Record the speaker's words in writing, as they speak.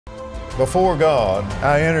Before God,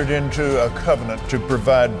 I entered into a covenant to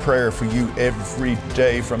provide prayer for you every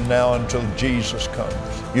day from now until Jesus comes.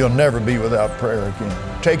 You'll never be without prayer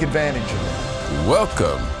again. Take advantage of that.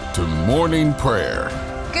 Welcome to Morning Prayer.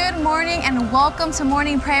 Good morning and welcome to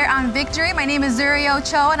Morning Prayer on Victory. My name is Zurio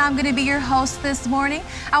Cho and I'm going to be your host this morning.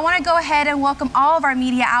 I want to go ahead and welcome all of our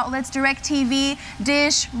media outlets, DirecTV,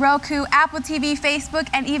 Dish, Roku, Apple TV, Facebook,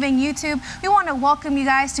 and even YouTube. We want to welcome you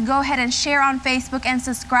guys to go ahead and share on Facebook and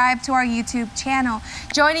subscribe to our YouTube channel.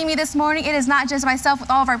 Joining me this morning, it is not just myself with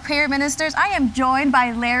all of our prayer ministers. I am joined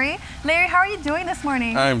by Larry. Larry, how are you doing this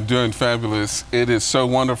morning? I'm doing fabulous. It is so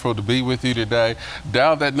wonderful to be with you today.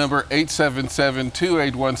 Dial that number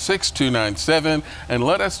 877-281-6297 and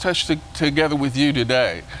let us touch together with you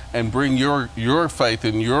today and bring your faith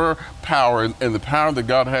and your power and the power that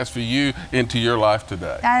God has for you into your life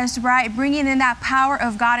today. That is right. Bringing in that power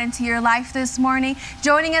of God into your life this morning.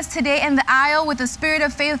 Joining us today in the aisle with the spirit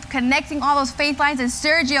of faith, connecting all those faith lines is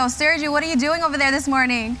Sergio. Sergio, what are you doing over there this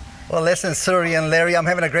morning? Well, listen, Suri and Larry, I'm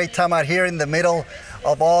having a great time out here in the middle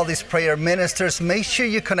of all these prayer ministers. Make sure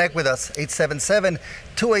you connect with us,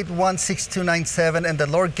 877-281-6297. And the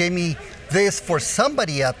Lord gave me this for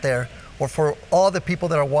somebody out there, or for all the people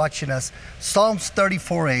that are watching us. Psalms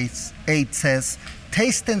 34:8 says,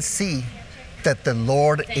 taste and see that the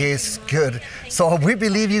Lord is good. So we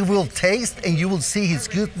believe you will taste and you will see his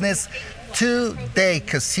goodness today,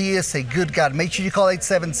 because he is a good God. Make sure you call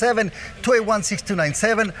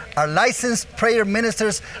 877-281-6297. Our licensed prayer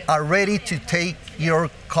ministers are ready to take your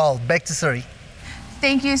call. Back to Suri.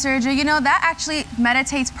 Thank you, Sergio. You know, that actually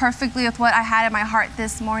meditates perfectly with what I had in my heart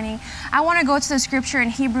this morning. I want to go to the scripture in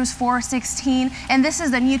Hebrews 4:16, and this is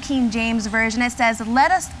the New King James Version. It says, let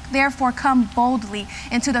us therefore come boldly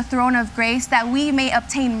into the throne of grace, that we may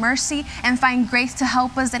obtain mercy and find grace to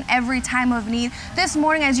help us in every time of need. This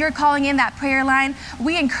morning, as you're calling in that prayer line,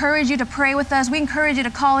 we encourage you to pray with us. We encourage you to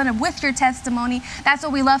call in with your testimony. That's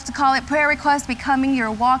what we love to call it, prayer requests becoming your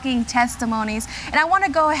walking testimonies. And I want to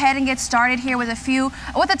go ahead and get started here with a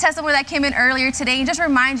testimony that came in earlier today, and just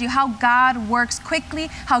remind you how God works quickly,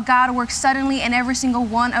 how God works suddenly in every single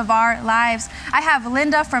one of our lives. I have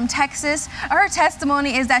Linda from Texas. Her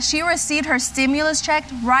testimony is that she received her stimulus check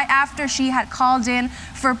right after she had called in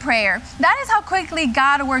for prayer. That is how quickly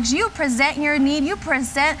God works. You present your need, you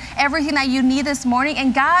present everything that you need this morning,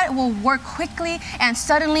 and God will work quickly and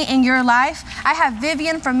suddenly in your life. I have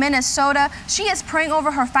Vivian from Minnesota. She is praying over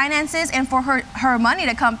her finances and for her money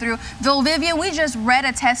to come through. Vivian, we just read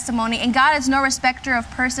a testimony, and God is no respecter of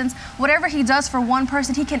persons. Whatever he does for one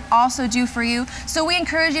person, he can also do for you. So we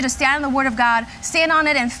encourage you to stand in the word of God, stand on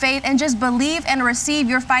it in faith, and just believe and receive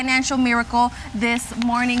your financial miracle this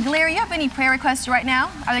morning. Larry, you have any prayer requests right now?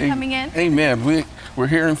 Are they coming in? Amen. We're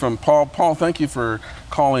hearing from Paul. Paul, thank you for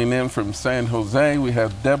calling in from San Jose. We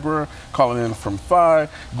have Deborah calling in from Phi,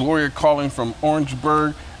 Gloria calling from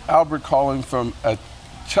Orangeburg, Albert calling from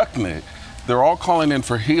Chuckney. They're all calling in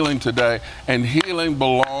for healing today, and healing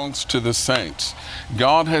belongs to the saints.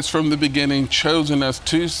 God has from the beginning chosen us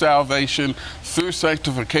to salvation through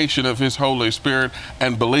sanctification of his Holy Spirit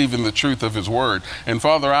and believe in the truth of his word. And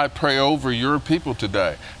Father, I pray over your people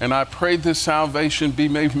today, and I pray this salvation be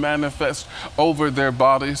made manifest over their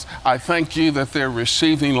bodies. I thank you that they're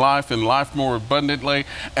receiving life and life more abundantly,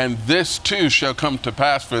 and this too shall come to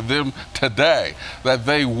pass for them today, that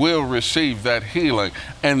they will receive that healing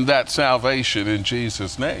and that salvation in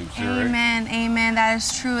Jesus' name. Amen. Amen. That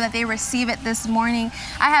is true, that they receive it this morning.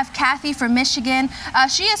 I have Kathy from Michigan.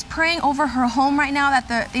 She is praying over her home right now that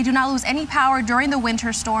they do not lose any power during the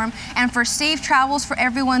winter storm, and for safe travels for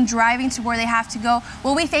everyone driving to where they have to go.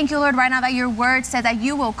 Well, we thank you, Lord, right now that your word said that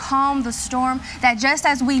you will calm the storm, that just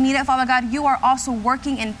as we need it, Father God, you are also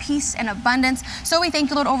working in peace and abundance. So we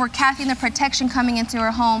thank you, Lord, over Kathy and the protection coming into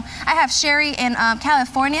her home. I have Sherry in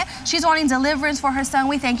California. She's wanting deliverance for her son.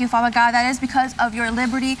 We thank you, Father God, that is because of your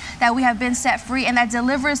liberty that we have been set free, and that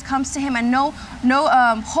deliverance comes to him, and no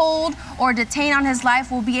hold or detain on his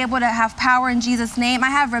life will be able to have power in Jesus' name.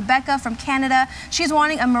 I have Rebecca from Canada. She's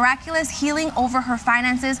wanting a miraculous healing over her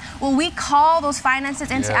finances. Will we call those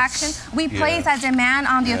finances into action? We place that demand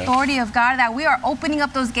on the authority of God, that we are opening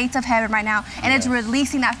up those gates of heaven right now, and it's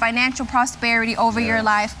releasing that financial prosperity over your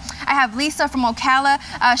life. I have Lisa from Ocala.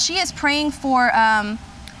 She is praying for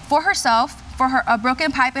herself, for a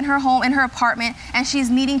broken pipe in her home, in her apartment, and she's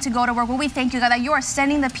needing to go to work. Well, we thank you, God, that you are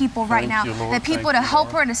sending the people right now, the people to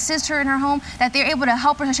help her and assist her in her home, that they're able to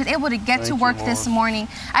help her so she's able to get to work this morning.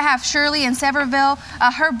 I have Shirley in Sevierville.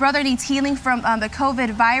 Her brother needs healing from the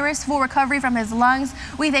COVID virus, full recovery from his lungs.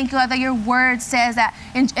 We thank you, God, that your word says that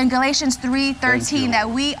in Galatians 3:13 that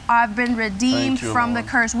we have been redeemed from the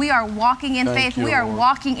curse. We are walking in faith. We are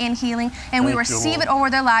walking in healing, and we receive it over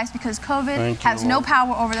their lives because COVID has no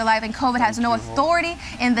power over their life, and COVID has no authority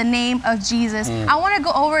in the name of Jesus. I want to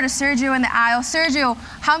go over to Sergio in the aisle. Sergio,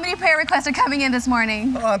 how many prayer requests are coming in this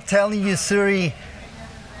morning? Oh, I'm telling you, Suri,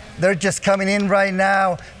 they're just coming in right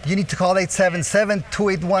now. You need to call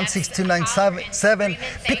 877-281-6297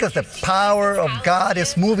 because the power of God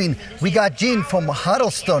is moving. We got Jean from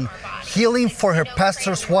Huddleston, healing for her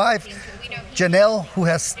pastor's wife, Janelle, who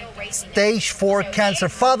has stage 4 cancer.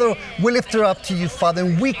 Father, we lift her up to you, Father,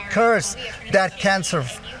 and we curse that cancer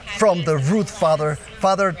from the root, Father.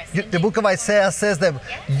 Father, the book of Isaiah says that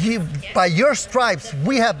by your stripes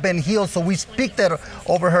we have been healed, so we speak that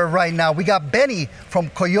over her right now. We got Benny from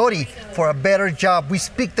Coyote for a better job. We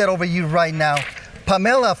speak that over you right now.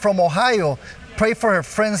 Pamela from Ohio, pray for her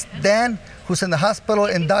friends Dan, who's in the hospital,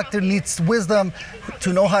 and doctor needs wisdom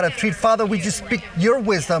to know how to treat. Father, we just speak your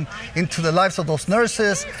wisdom into the lives of those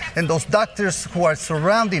nurses and those doctors who are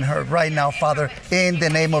surrounding her right now, Father, in the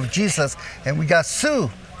name of Jesus. And we got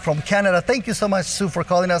Sue from Canada. Thank you so much, Sue, for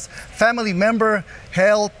calling us. Family member,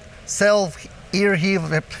 health, ear heal.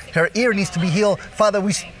 Her ear needs to be healed. Father,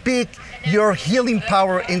 we speak your healing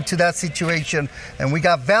power into that situation. And we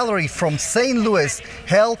got Valerie from St. Louis,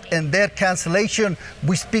 health and debt cancellation.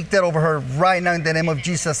 We speak that over her right now in the name of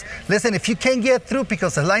Jesus. Listen, if you can't get through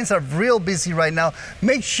because the lines are real busy right now,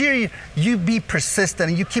 make sure you be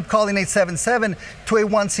persistent and you keep calling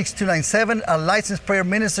 877-281-6297. Our licensed prayer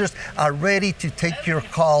ministers are ready to take your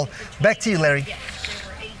call. Back to you, Larry.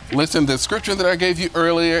 Listen, the scripture that I gave you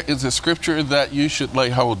earlier is a scripture that you should lay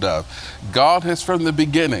hold of. God has from the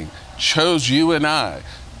beginning chose you and I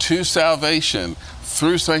to salvation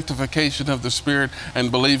through sanctification of the Spirit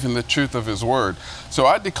and believe in the truth of His Word. So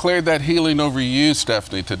I declared that healing over you,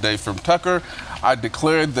 Stephanie, today from Tucker. I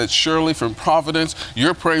declared that Shirley from Providence,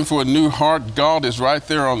 you're praying for a new heart. God is right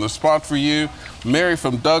there on the spot for you. Mary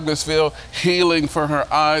from Douglasville, healing for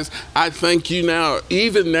her eyes. I thank you now,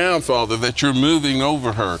 even now, Father, that you're moving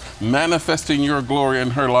over her, manifesting your glory in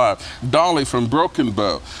her life. Dolly from Broken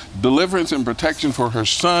Bow, deliverance and protection for her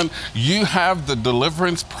son. You have the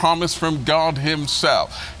deliverance promise from God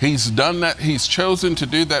Himself. He's done that. He's chosen to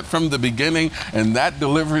do that from the beginning, and that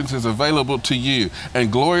deliverance is available to you.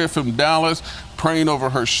 And Gloria from Dallas, praying over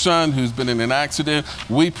her son who's been in an accident.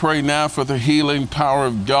 We pray now for the healing power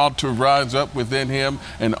of God to rise up within him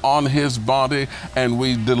and on his body. And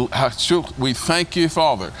we thank you,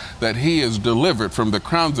 Father, that he is delivered from the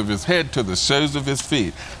crowns of his head to the soles of his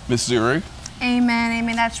feet. Miss Zuri? Amen,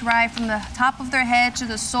 amen. That's right. From the top of their head to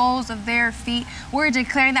the soles of their feet, we're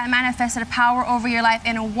declaring that manifested power over your life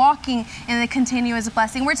and walking in the continuous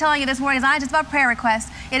blessing. We're telling you this morning, it's not just about prayer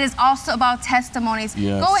requests. It is also about testimonies.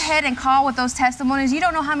 Yes. Go ahead and call with those testimonies. You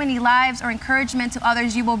don't know how many lives or encouragement to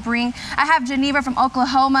others you will bring. I have Geneva from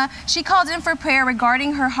Oklahoma. She called in for prayer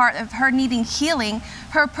regarding her heart, of her needing healing.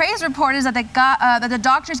 Her praise report is that the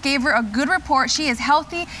doctors gave her a good report. She is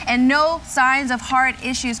healthy and no signs of heart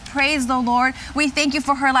issues. Praise the Lord. We thank you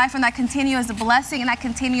for her life and that continuous blessing and that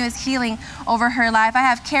continuous healing over her life. I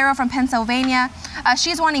have Carol from Pennsylvania.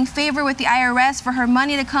 She's wanting favor with the IRS for her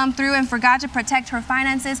money to come through and for God to protect her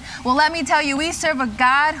finances. Well, let me tell you, we serve a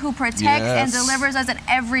God who protects and delivers us in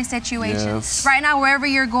every situation. Yes. Right now, wherever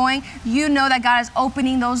you're going, you know that God is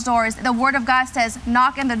opening those doors. The Word of God says,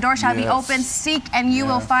 knock and the door shall be opened, seek and you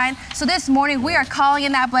will find. So this morning, we are calling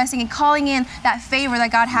in that blessing and calling in that favor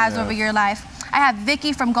that God has over your life. I have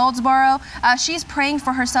Vicky from Goldsboro. She's praying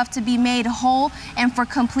for herself to be made whole and for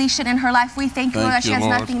completion in her life. We thank you, Lord, that she has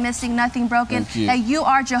nothing missing, nothing broken, that you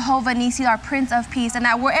are Jehovah Nissi, our Prince of Peace, and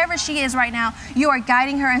that wherever she is right now, you are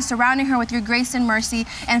guiding her and surrounding her with your grace and mercy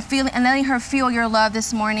and letting her feel your love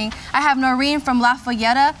this morning. I have Noreen from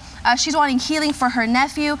Lafayette. She's wanting healing for her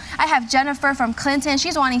nephew. I have Jennifer from Clinton.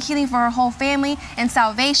 She's wanting healing for her whole family and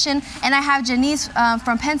salvation. And I have Janice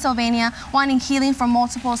from Pennsylvania wanting healing for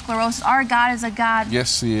multiple sclerosis. Our God is a God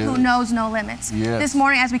who knows no limits. This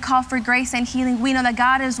morning, as we call for grace and healing, we know that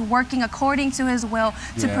God is working according to His will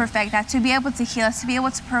to perfect that, to be able to heal us, to be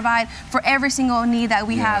able to provide for every single need that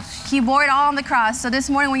we have. He bore it all on the cross. So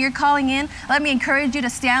this morning, when you're calling in, let me encourage you to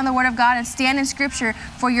stand on the Word of God and stand in Scripture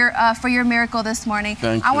for your miracle this morning.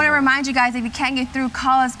 I want to to remind you guys, if you can't get through,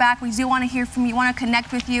 call us back. We do want to hear from you, want to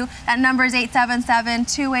connect with you. That number is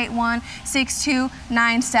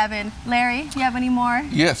 877-281-6297. Larry, do you have any more?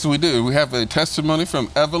 Yes, we do. We have a testimony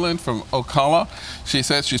from Evelyn from Ocala. She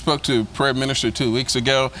said she spoke to a prayer minister 2 weeks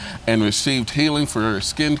ago and received healing for her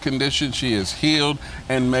skin condition. She is healed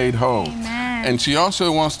and made whole. Amen. And she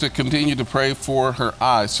also wants to continue to pray for her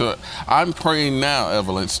eyes. So I'm praying now,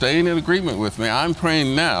 Evelyn, staying in agreement with me. I'm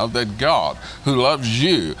praying now that God, who loves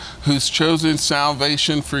you, who's chosen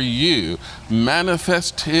salvation for you,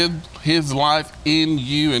 manifest his life in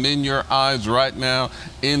you and in your eyes right now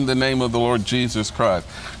in the name of the Lord Jesus Christ.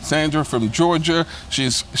 Sandra from Georgia,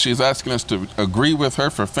 she's asking us to agree with her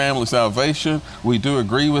for family salvation. We do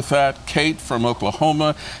agree with that. Kate from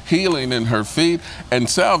Oklahoma, healing in her feet, and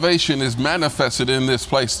salvation is manifested in this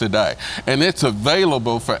place today. And it's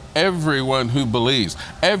available for everyone who believes,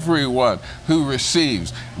 everyone who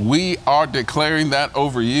receives. We are declaring that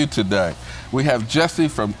over you today. We have Jesse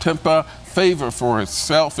from Tampa, favor for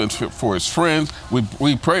himself and for his friends.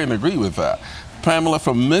 We pray and agree with that. Pamela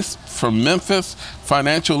from Memphis,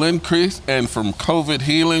 financial increase, and from COVID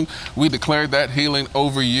healing, we declare that healing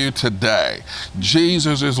over you today.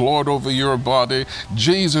 Jesus is Lord over your body.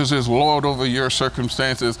 Jesus is Lord over your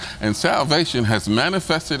circumstances, and salvation has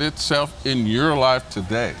manifested itself in your life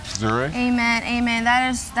today. Zuri? Amen, amen.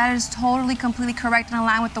 That is totally, completely correct and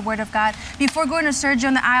aligned with the Word of God. Before going to Sergio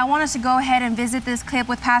in the aisle, I want us to go ahead and visit this clip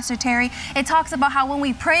with Pastor Terry. It talks about how when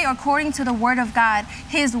we pray according to the Word of God,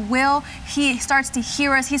 His will, He starts to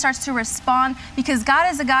hear us, He starts to respond, because God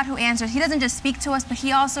is a God who answers. He doesn't just speak to us, but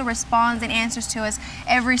He also responds and answers to us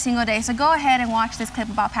every single day. So go ahead and watch this clip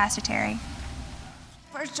about Pastor Terry.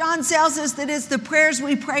 First John tells us that it's the prayers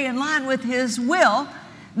we pray in line with His will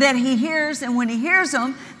that He hears, and when He hears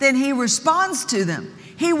them, then He responds to them.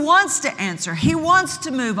 He wants to answer. He wants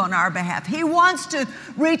to move on our behalf. He wants to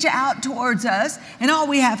reach out towards us, and all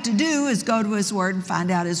we have to do is go to His Word and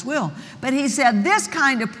find out His will. But He said this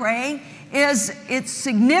kind of praying it's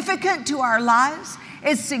significant to our lives.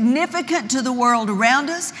 It's significant to the world around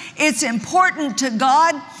us. It's important to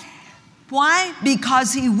God. Why?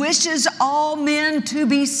 Because He wishes all men to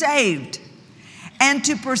be saved and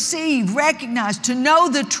to perceive, recognize, to know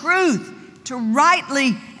the truth, to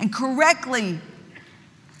rightly and correctly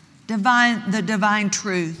divine the divine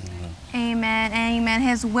truth. Amen, amen.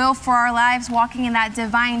 His will for our lives, walking in that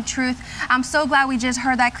divine truth. I'm so glad we just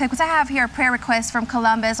heard that clip, because I have here a prayer request from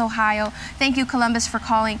Columbus, Ohio. Thank you, Columbus, for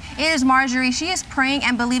calling. It is Marjorie. She is praying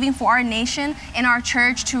and believing for our nation and our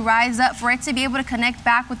church to rise up, for it to be able to connect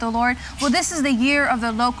back with the Lord. Well, this is the year of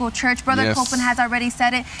the local church. Brother Copeland has already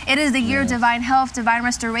said it. It is the year of divine health, divine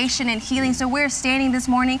restoration, and healing. So we're standing this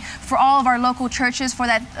morning for all of our local churches, for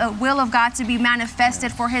that will of God to be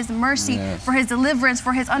manifested, for His mercy, for His deliverance,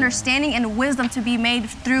 for His understanding and wisdom to be made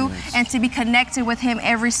through and to be connected with Him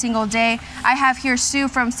every single day. I have here Sue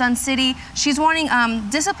from Sun City. She's wanting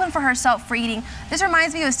discipline for herself for eating. This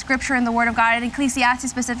reminds me of a scripture in the Word of God. In Ecclesiastes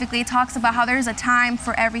specifically, it talks about how there is a time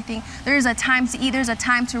for everything. There is a time to eat. There's a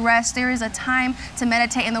time to rest. There is a time to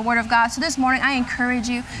meditate in the Word of God. So this morning, I encourage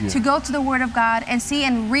you to go to the Word of God and see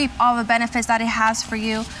and reap all the benefits that it has for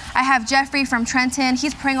you. I have Jeffrey from Trenton.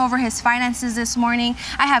 He's praying over his finances this morning.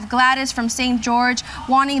 I have Gladys from St. George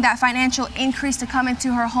wanting that financial increase to come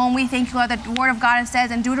into her home. We thank you, Lord, that the Word of God says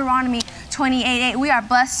in Deuteronomy 28:8, we are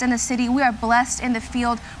blessed in the city, we are blessed in the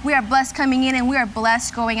field, we are blessed coming in, and we are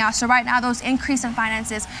blessed going out. So right now, those increase in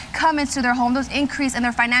finances come into their home. Those increase in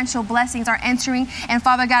their financial blessings are entering. And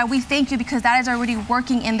Father God, we thank you, because that is already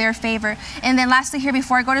working in their favor. And then lastly here,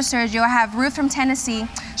 before I go to Sergio, I have Ruth from Tennessee.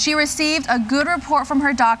 She received a good report from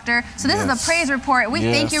her doctor. So this is a praise report. We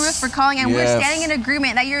thank you, Ruth, for calling, and we're standing in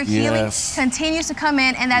agreement that your healing continues to come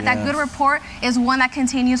in, and that that good report is one that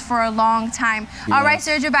continues for a long time. All right,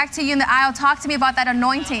 Sergio, back to you in the aisle. Talk to me about that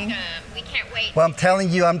anointing. We can't wait. Well, I'm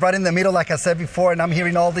telling you, I'm right in the middle, like I said before, and I'm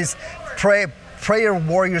hearing all these prayer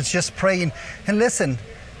warriors just praying. And listen,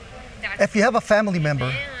 if you have a family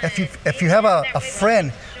member, if you have a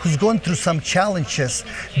friend who's going through some challenges,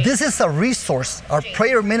 this is a resource. Our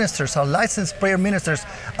prayer ministers, our licensed prayer ministers,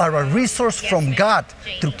 are a resource from God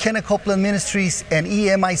through Kenneth Copeland Ministries and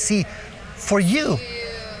EMIC for you.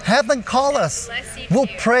 Have them call us. We'll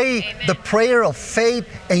pray the prayer of faith,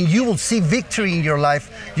 and you will see victory in your life.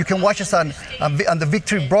 You can watch us on the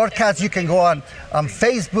Victory broadcast. You can go on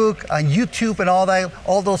Facebook, on YouTube, and all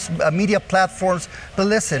those media platforms. But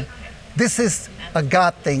listen, this is a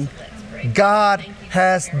God thing. God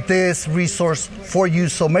has this resource for you.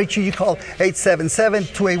 So make sure you call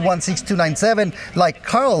 877-281-6297. Like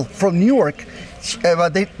Carl from Newark,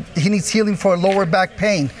 he needs healing for lower back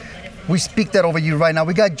pain. We speak that over you right now.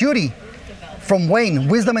 We got Judy From Wayne,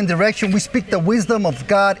 wisdom and direction. We speak the wisdom of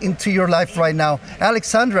God into your life right now.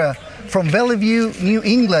 Alexandra from Bellevue, New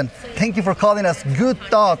England. Thank you for calling us. Good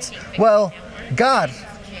thoughts. Well, God,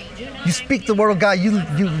 you speak the word of God. You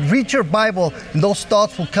read your Bible, and those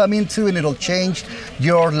thoughts will come into, and it'll change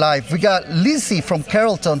your life. We got Lizzie from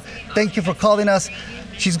Carrollton. Thank you for calling us.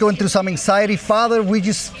 She's going through some anxiety. Father, we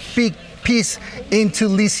just speak peace into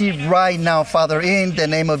Lizzie right now, Father, in the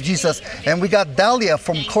name of Jesus. And we got Dahlia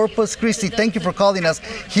from Corpus Christi. Thank you for calling us.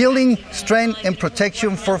 Healing, strength, and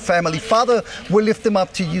protection for family. Father, we lift them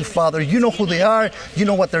up to you, Father. You know who they are. You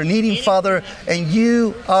know what they're needing, Father. And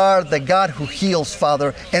you are the God who heals,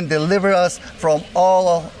 Father, and deliver us from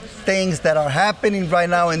all things that are happening right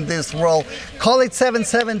now in this world. Call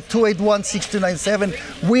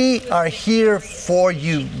 877-281-6297. We are here for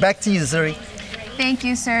you. Back to you, Zuri. Thank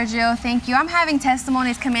you, Sergio. Thank you. I'm having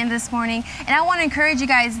testimonies come in this morning, and I want to encourage you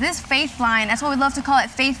guys, this faith line, that's what we love to call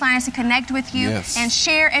it, faith line, is to connect with you and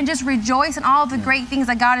share and just rejoice in all of the great things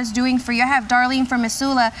that God is doing for you. I have Darlene from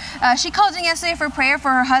Missoula. She called in yesterday for prayer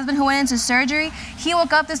for her husband who went into surgery. He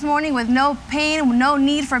woke up this morning with no pain, no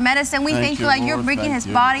need for medicine. We thank you that you're bringing his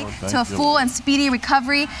body to a full and speedy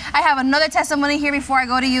recovery. I have another testimony here before I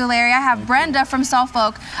go to you, Larry. I have Brenda from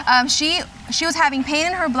Suffolk. She was having pain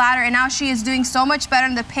in her bladder, and now she is doing so much better,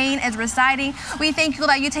 and the pain is receding. We thank you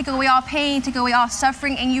that you take away all pain, take away all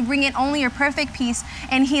suffering, and you bring in only your perfect peace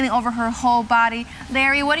and healing over her whole body.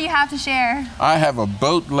 Larry, what do you have to share? I have a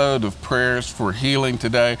boatload of prayers for healing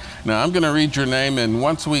today. Now, I'm going to read your name, and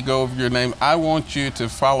once we go over your name, I want you to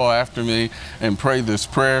follow after me and pray this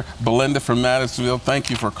prayer. Belinda from Madisonville, thank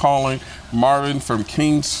you for calling. Marvin from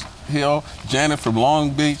Kings Hill, Janet from Long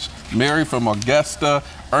Beach, Mary from Augusta,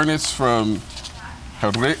 Ernest from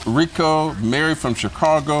Rico, Mary from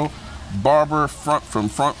Chicago, Barbara from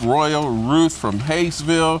Front Royal, Ruth from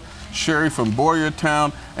Hayesville, Sherry from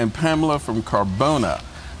Boyertown, and Pamela from Carbona.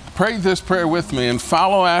 Pray this prayer with me and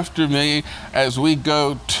follow after me as we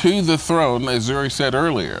go to the throne, as Zuri said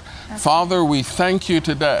earlier. Father, we thank you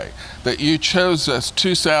today that you chose us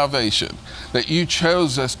to salvation, that you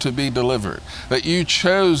chose us to be delivered, that you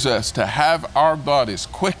chose us to have our bodies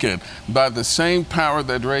quickened by the same power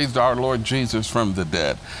that raised our Lord Jesus from the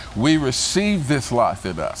dead. We receive this life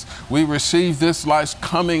in us. We receive this life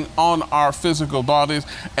coming on our physical bodies,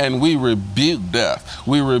 and we rebuke death.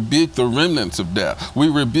 We rebuke the remnants of death. We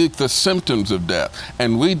rebuke the symptoms of death,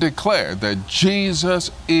 and we declare that Jesus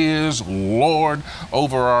is Lord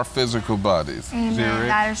over our physical bodies. Amen.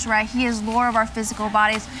 That is right. He is Lord of our physical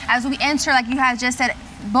bodies. As we enter, like you have just said,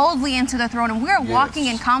 boldly into the throne, and we're walking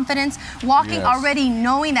in confidence, walking already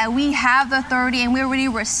knowing that we have the authority and we already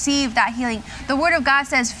received that healing. The word of God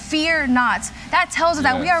says, fear not. That tells us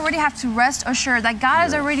that we already have to rest assured that God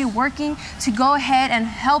is already working to go ahead and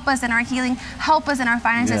help us in our healing, help us in our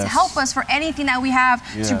finances, help us for anything that we have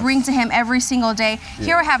to bring to him every single day.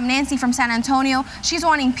 Here I have Nancy from San Antonio. She's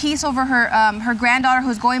wanting peace over her her granddaughter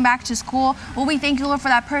who's going back to school. Well, we thank you, Lord, for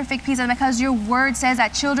that perfect peace, and because your word says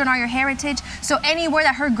that children are your heritage, so anywhere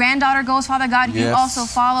that her granddaughter goes, Father God, you also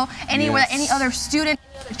follow. Anywhere that any other student,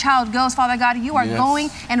 child goes, Father God, you are going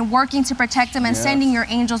and working to protect them and sending your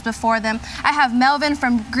angels before them. I have Melvin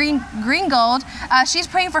from Green Gold. She's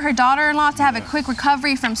praying for her daughter-in-law to have a quick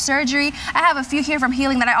recovery from surgery. I have a few here from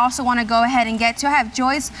healing that I also want to go ahead and get to. I have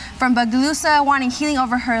Joyce from Bagloosa wanting healing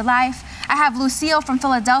over her life. I have Lucille from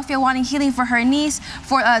Philadelphia wanting healing for her niece,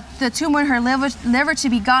 for the tumor in her liver to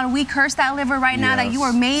be gone. We curse that liver right now, that you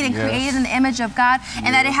are made and created in the image of God,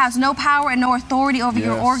 and that it has no power and no authority over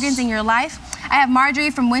your organs in your life. I have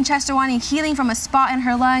Marjorie from Winchester wanting healing from a spot in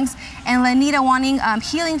her lungs, and Lenita wanting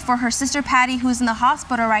healing for her sister Patty, who's in the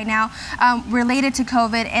hospital right now, related to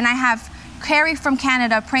COVID. And I have Carrie from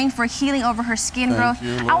Canada praying for healing over her skin growth.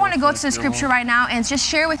 I want to go to the scripture right now and just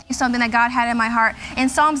share with you something that God had in my heart. In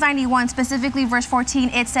Psalms 91, specifically verse 14,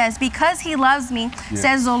 it says, because he loves me,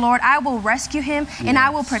 says the Lord, I will rescue him and I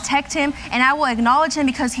will protect him and I will acknowledge him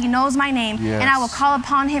because he knows my name and I will call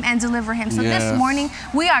upon him and deliver him. So this morning,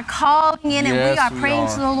 we are calling in and we are praying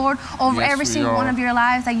to the Lord over every single one of your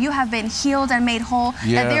lives, that you have been healed and made whole,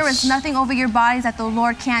 that there is nothing over your bodies that the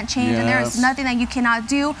Lord can't change, and there is nothing that you cannot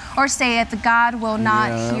do or say that the God will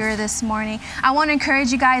not hear this morning. I want to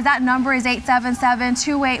encourage you guys, that number is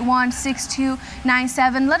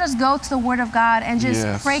 877-281-6297. Let us go to the Word of God and just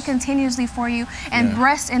pray continuously for you and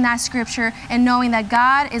rest in that scripture and knowing that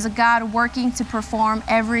God is a God working to perform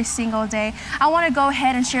every single day. I want to go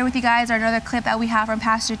ahead and share with you guys another clip that we have from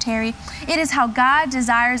Pastor Terry. It is how God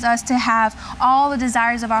desires us to have all the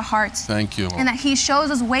desires of our hearts. Thank you, Lord. And that he shows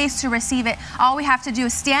us ways to receive it. All we have to do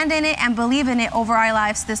is stand in it and believe in it over our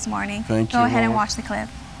lives this morning. Thank you, Go ahead and Lord. watch the clip.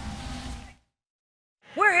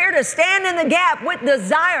 We're here to stand in the gap with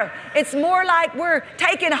desire. It's more like we're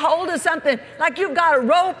taking hold of something, like you've got a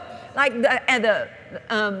rope, like the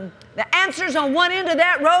answer's on one end of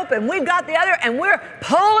that rope, and we've got the other, and we're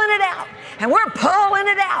pulling it out, and we're pulling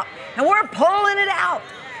it out, and we're pulling it out.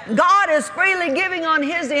 God is freely giving on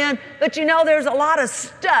His end, but you know there's a lot of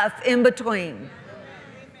stuff in between.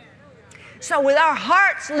 So with our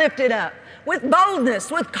hearts lifted up, with boldness,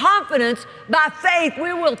 with confidence, by faith,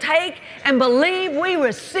 we will take and believe we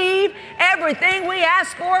receive everything we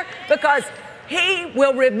ask for, because He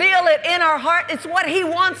will reveal it in our heart. It's what He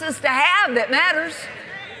wants us to have that matters.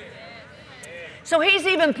 So He's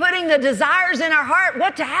even putting the desires in our heart,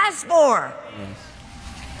 what to ask for.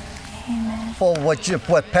 Amen. For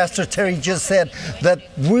what Pastor Terry just said, that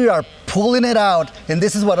we are pulling it out, and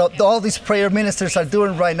this is what all these prayer ministers are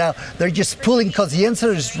doing right now. They're just pulling, because the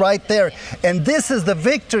answer is right there, and this is the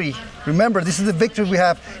victory. Remember, this is the victory we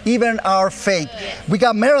have, even our faith. We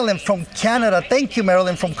got Marilyn from Canada. Thank you,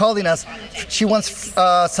 Marilyn, for calling us. She wants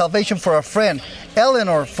salvation for a friend.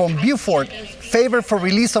 Eleanor from Beaufort, favor for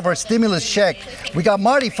release of our stimulus check. We got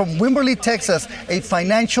Marty from Wimberley, Texas, a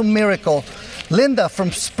financial miracle. Linda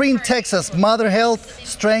from Spring, Texas, mother health,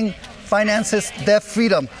 strength, finances, debt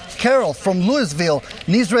freedom. Carol from Louisville,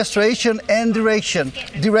 needs restoration and direction.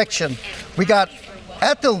 We got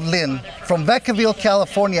Ethelyn from Vacaville,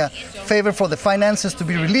 California, favor for the finances to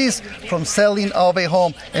be released from selling of a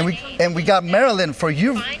home. And we got Marilyn for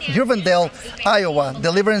Urbandale, Iowa,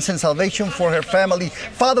 deliverance and salvation for her family.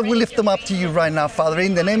 Father, we lift them up to you right now, Father.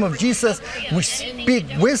 In the name of Jesus, we speak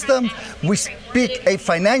wisdom. We speak a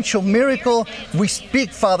financial miracle. We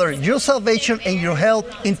speak, Father, your salvation and your help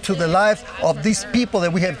into the lives of these people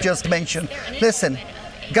that we have just mentioned. Listen,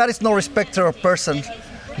 God is no respecter of person.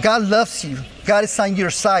 God loves you. God is on your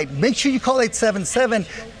side. Make sure you call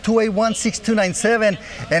 877-281-6297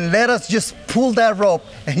 and let us just pull that rope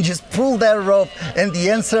and the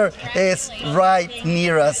answer is right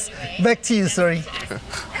near us. Back to you, Suri.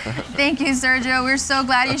 Thank you, Sergio. We're so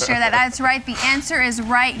glad you shared that. That's right. The answer is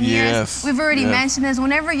right near us. We've already mentioned this.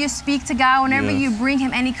 Whenever you speak to God, whenever you bring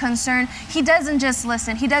Him any concern, He doesn't just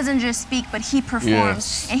listen. He doesn't just speak, but He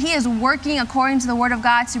performs. And He is working according to the Word of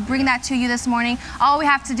God to bring that to you this morning. All we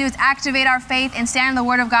have to do is activate our faith and stand in the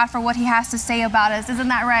Word of God for what He has to say about us. Isn't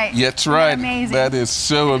that right? That's right. Amazing. That is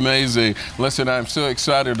so amazing. Listen, I'm so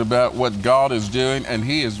excited about what God is doing, and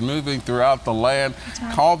He is moving throughout the land.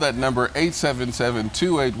 Right. Call that number,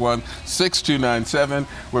 877-281-6297.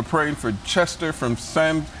 We're praying for Chester from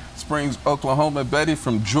Sand Springs, Oklahoma, Betty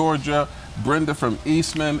from Georgia, Brenda from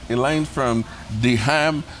Eastman, Elaine from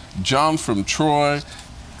Deham, John from Troy,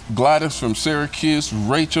 Gladys from Syracuse,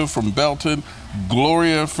 Rachel from Belton,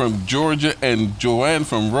 Gloria from Georgia, and Joanne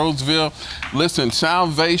from Roseville. Listen,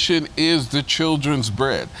 salvation is the children's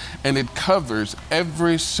bread, and it covers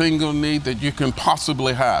every single need that you can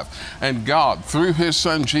possibly have. And God, through His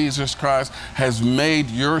Son, Jesus Christ, has made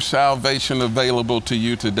your salvation available to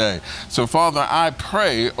you today. So, Father, I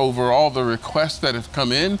pray over all the requests that have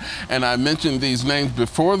come in, and I mention these names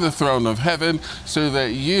before the throne of heaven so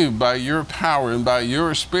that you, by your power and by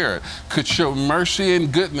your Spirit, could show mercy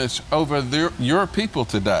and goodness over your people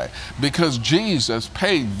today, because Jesus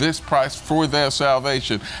paid this price for their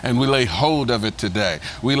salvation, and we lay hold of it today.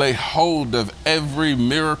 We lay hold of every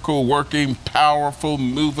miracle working, powerful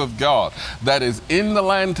move of God that is in the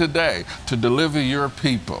land today to deliver your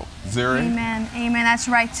people. Zuri? Amen. Amen. That's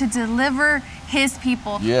right. To deliver His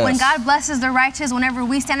people. Yes. When God blesses the righteous, whenever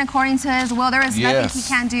we stand according to His will, there is nothing He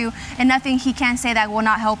can't do and nothing He can't say that will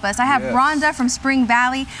not help us. I have Rhonda from Spring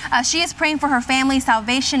Valley. She is praying for her family,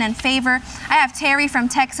 salvation and favor. I have Terry from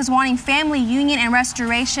Texas wanting family union and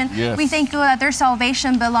restoration. We thank you that their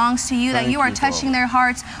salvation belongs to you, that you are touching their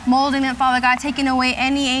hearts, molding them, Father God, taking away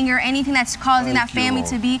any anger, anything that's causing that family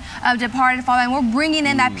to be departed, Father. And we're bringing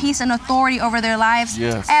in that peace and authority over their lives.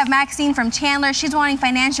 I have Maxine from Chandler. She's wanting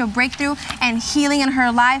financial breakthrough and healing in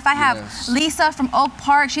her life. I have Lisa from Oak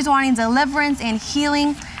Park. She's wanting deliverance and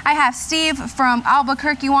healing. I have Steve from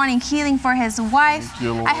Albuquerque wanting healing for his wife.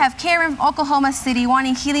 I have Karen from Oklahoma City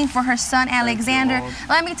wanting healing for her son, Alexander.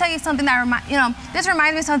 Let me tell you something that this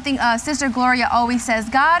reminds me of something Sister Gloria always says.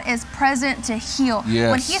 God is present to heal.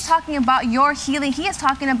 When He's talking about your healing, He is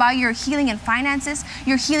talking about your healing in finances,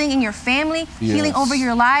 your healing in your family, healing over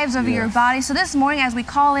your lives, over your body. So this morning, as we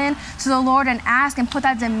call in to the Lord and ask and put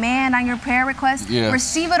that demand on your prayer request,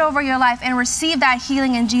 receive it over your life and receive that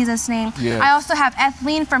healing in Jesus' name. I also have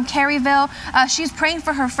Ethelene from from Caryville. She's praying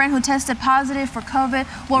for her friend who tested positive for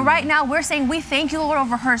COVID. Well, right now we're saying we thank you, Lord,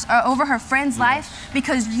 over her friend's life,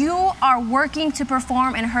 because you are working to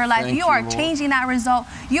perform in her life. You are changing that result.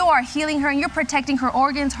 You are healing her, and you're protecting her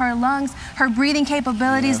organs, her lungs, her breathing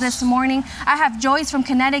capabilities this morning. I have Joyce from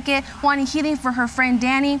Connecticut wanting healing for her friend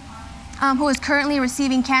Danny, who is currently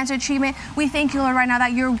receiving cancer treatment. We thank you, Lord, right now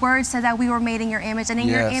that your word says that we were made in your image, and in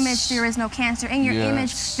your image there is no cancer. In your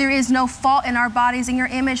image there is no fault in our bodies. In your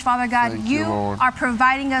image, Father God, you are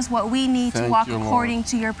providing us what we need to walk according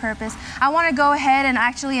to your purpose. I want to go ahead and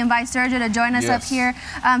actually invite Sergio to join us up here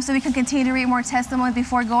so we can continue to read more testimonies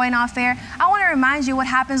before going off air. I want to remind you what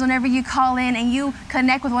happens whenever you call in and you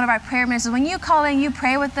connect with one of our prayer ministers. When you call in, you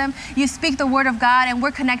pray with them, you speak the word of God, and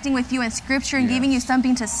we're connecting with you in scripture and giving you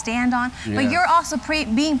something to stand on. But you're also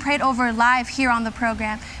being prayed over live here on the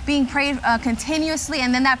program, being prayed continuously,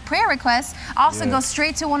 and then that prayer request also goes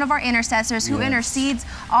straight to one of our intercessors who intercedes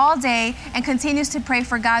all day and continues to pray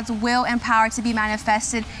for God's will and power to be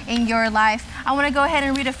manifested in your life. I want to go ahead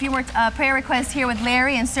and read a few more prayer requests here with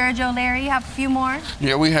Larry and Sergio. Larry, you have a few more?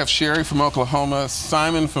 Yeah, we have Sherry from Oklahoma,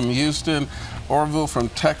 Simon from Houston, Orville from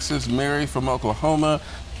Texas, Mary from Oklahoma,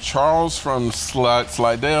 Charles from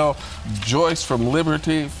Slidell, Joyce from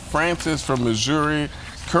Liberty, Francis from Missouri,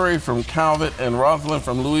 Curry from Calvert, and Rosalind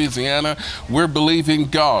from Louisiana. We're believing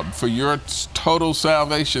God for your total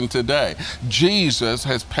salvation today. Jesus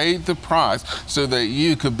has paid the price so that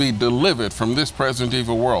you could be delivered from this present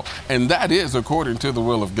evil world. And that is according to the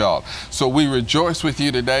will of God. So we rejoice with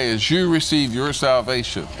you today as you receive your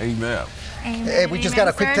salvation. Amen. Amen. We just got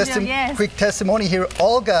a quick testimony here.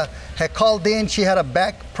 Olga had called in. She had a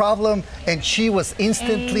back problem, and she was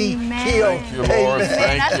instantly healed. Thank you, Lord.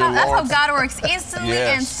 That's how God works, instantly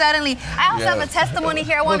and suddenly. I also have a testimony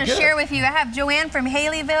here I want to share with you. I have Joanne from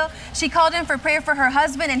Haleyville. She called in for prayer for her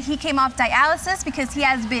husband, and he came off dialysis because he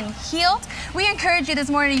has been healed. We encourage you this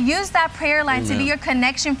morning to use that prayer line to be your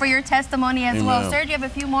connection for your testimony as well. Sir, do you have a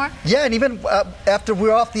few more? Yeah, and even after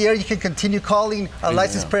we're off the air, you can continue calling. Our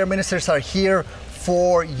licensed prayer ministers are here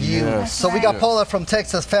for you. So we got Paula from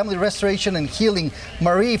Texas, family restoration and healing.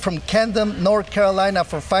 Marie from Camden, North Carolina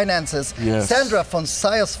for finances. Sandra from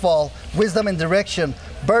Sias Fall, wisdom and direction.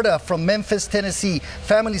 Berta from Memphis, Tennessee,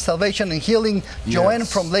 family salvation and healing. Joanne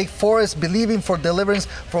from Lake Forest, believing for deliverance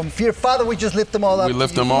from fear. Father, we just lift them all up. We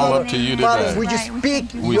lift them all up to you today. Father, we just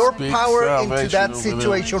speak your power into that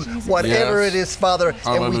situation, whatever it is, Father.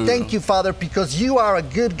 And we thank you, Father, because you are a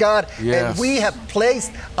good God, and we have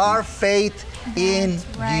placed our faith in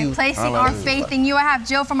you. Placing our faith in you. I have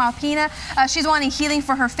Jill from Alpena. She's wanting healing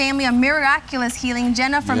for her family, a miraculous healing.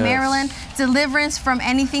 Jenna from Maryland, deliverance from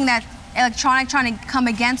anything that electronic trying to come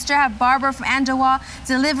against her. I have Barbara from Andawa,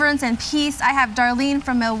 deliverance and peace. I have Darlene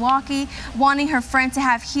from Milwaukee, wanting her friend to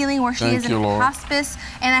have healing where she is in hospice.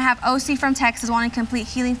 And I have OC from Texas, wanting complete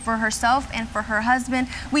healing for herself and for her husband.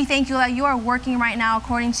 We thank you that you are working right now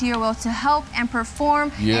according to your will to help and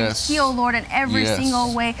perform and heal, Lord, in every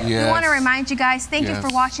single way. We want to remind you guys, thank you for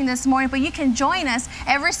watching this morning, but you can join us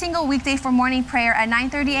every single weekday for morning prayer at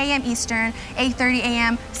 9:30 a.m. Eastern, 8:30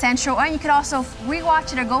 a.m. Central, and you could also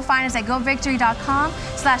rewatch it or go find us at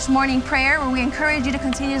govictory.com/morningprayer, where we encourage you to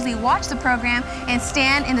continuously watch the program and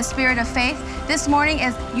stand in the spirit of faith. This morning,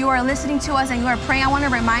 as you are listening to us and you are praying, I want to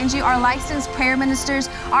remind you our licensed prayer ministers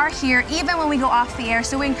are here even when we go off the air.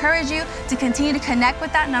 So we encourage you to continue to connect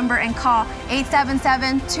with that number and call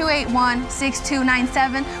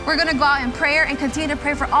 877-281-6297. We're going to go out in prayer and continue to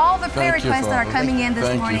pray for all the prayer requests that are coming in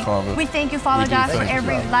this morning. We thank you, Father God, for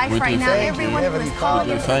every life right now, everyone who is called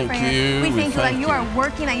in for prayer. We thank you that you are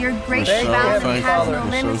working, that your grace abounds and has no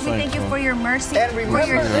limits. We thank you for your mercy, for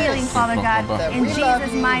your healing, Father God, in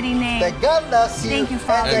Jesus' mighty name. Thank you,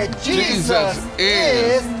 Father. Jesus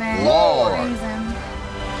is Lord.